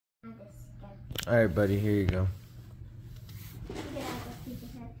All right, buddy. Here you go.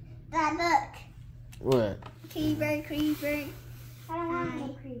 Dad, look. What? Creeper. I don't want no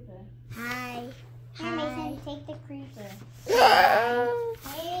creeper. Hi. Here, Mason, take the creeper.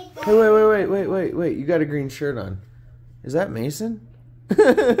 Hey, wait. You got a green shirt on. Is that Mason?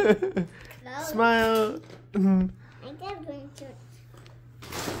 Smile. I got green shirt.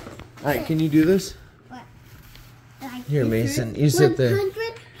 All right, can you do this? What? Here, Mason, you sit there.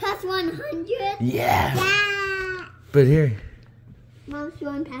 100 plus 100. Yeah. Yeah. But here, Mom's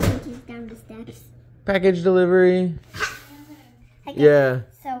throwing packages down the steps. package delivery. Okay. Yeah.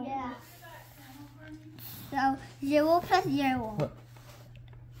 So 0 plus 0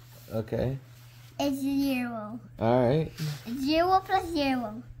 Okay. is 0. All right. 0 plus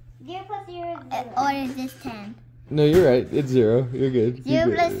 0. 0 plus 0 is 0. Or is this 10? No, you're right. It's 0. You're good.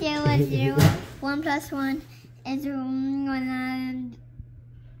 0 plus 0 is 0. 1 plus 1 is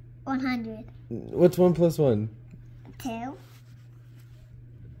 100. What's 1 plus 1? 2.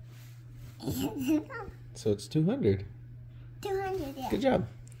 So it's 200. 200, yeah. Good job.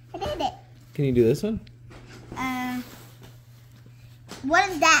 I did it. Can you do this one? What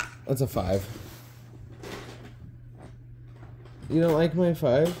is that? That's a 5. You don't like my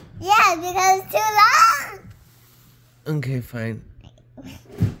 5? Yeah, because it's too long. Okay, fine.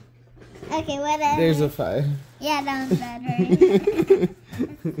 Okay, whatever. There's a 5. Yeah, that one's better.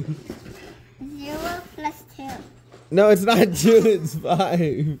 0 plus 2. No, it's not 2. It's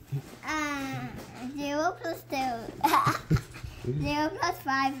 5. 0 plus 2. 0 plus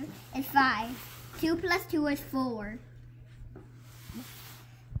 5 is 5. 2 plus 2 is 4.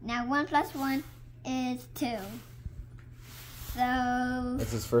 Now 1 plus 1 is 2. So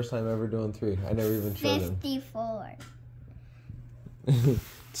That's his first time ever doing 3. I never even showed him. 54.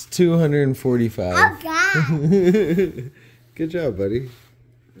 It's 245. Oh God! Good job, buddy.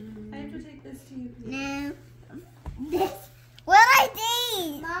 I have to take this to you. Now this. What I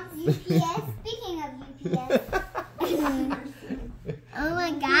did? Mom's UPS. Speaking of UPS. Oh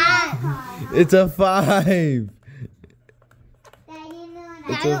my God! It's a 5. Dad, you know what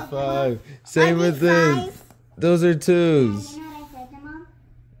It's I a 5. Same I with did this. 5. Those are 2s. You know what I said to Mom?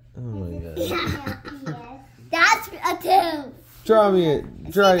 Oh my god. UPS. That's a 2. Draw me it.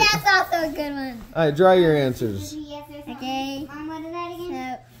 Draw. See, that's also a good one. Alright, draw your answers. UPS or something. Okay. Mom, what is that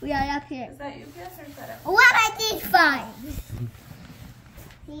again? So we are up here. Is that UPS or FedEx? What I did 5.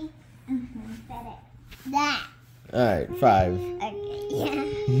 See? FedEx. That. Alright, 5. Okay. Yeah.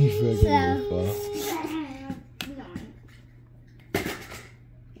 You fucking So- goofball.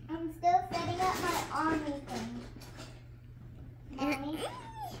 I'm still setting up my army thing. Mommy?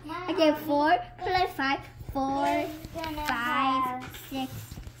 My Okay, army 4 plus 5. 4, is gonna 5, have 6,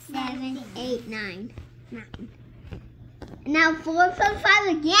 7, 8, 9. 9. Now 4 plus 5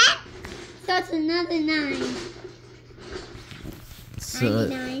 again? So it's another 9. So,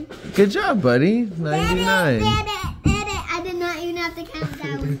 99. good job, buddy. 99. I did not even have to count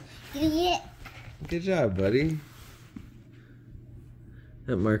that one. Idiot. Good job, buddy.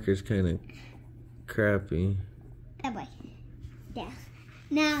 That marker's kind of crappy. That way. Yeah.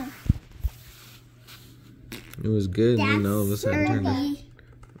 Now, It was good, and then all of a that's sudden turned 30.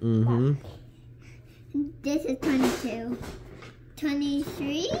 Mm-hmm. This is 22.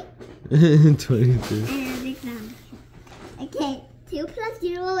 23? 22. And a big number. Okay, 2 plus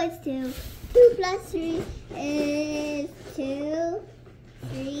 0 is 2. 2 plus 3 is 2.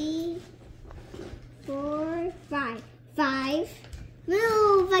 3, 4, 5. 5.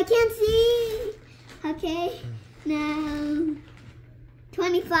 Move! I can't see! Okay, now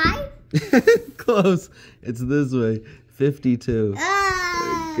 25? Close. It's this way. 52.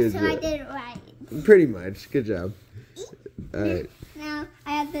 Ah, Good so I job. did it right. Pretty much. Good job. All right. Now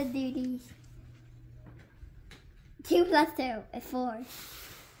I have to do these. 2 plus 2 is 4.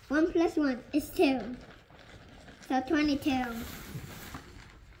 1 plus 1 is 2. So 22.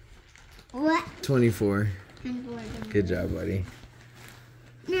 What? 24. 24. Good job, buddy.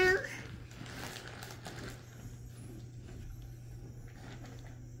 Now.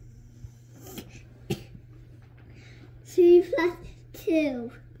 Three plus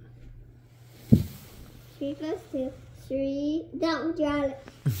 2. 3 plus 2. 3. Don't draw it.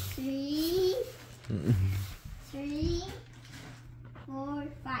 3. 3, 4,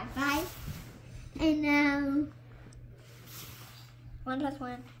 5. 5. And now 1 plus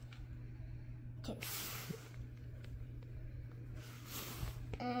 1. 2.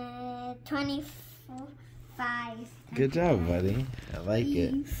 24, 5. Good job, buddy. I like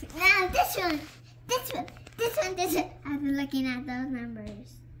it. Now this one. I've been looking at those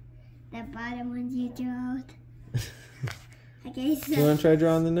numbers. The bottom ones you drew. Okay, Do you want to try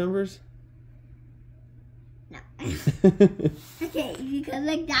drawing the numbers? Okay, because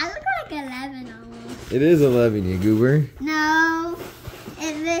like that looks like 11 almost. It is 11, you goober. No,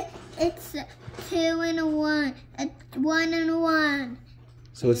 it's 2 and a 1, a 1 and a 1.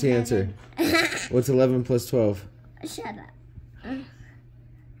 So what's the answer? What's 11 plus 12? Shut up.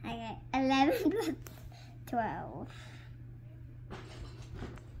 Okay, 11 plus 12.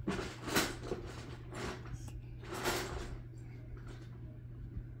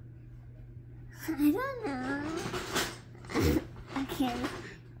 I don't know. Okay.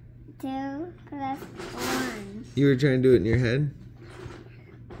 2 plus 1. You were trying to do it in your head?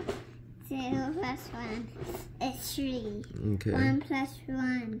 2 plus 1 is 3. Okay. 1 plus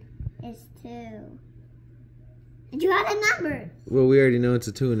 1 is 2. And you got a number. Well, we already know it's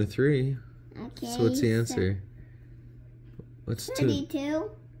a 2 and a 3. Okay. So what's the answer? What's 2?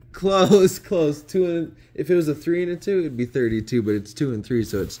 32. Close, close. 2 and if it was a 3 and a 2, it'd be 32, but it's 2 and 3,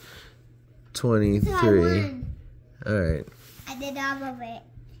 so it's 23. So I won. All right. I did all of it.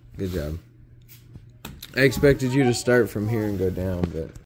 Good job. I expected you to start from here and go down, but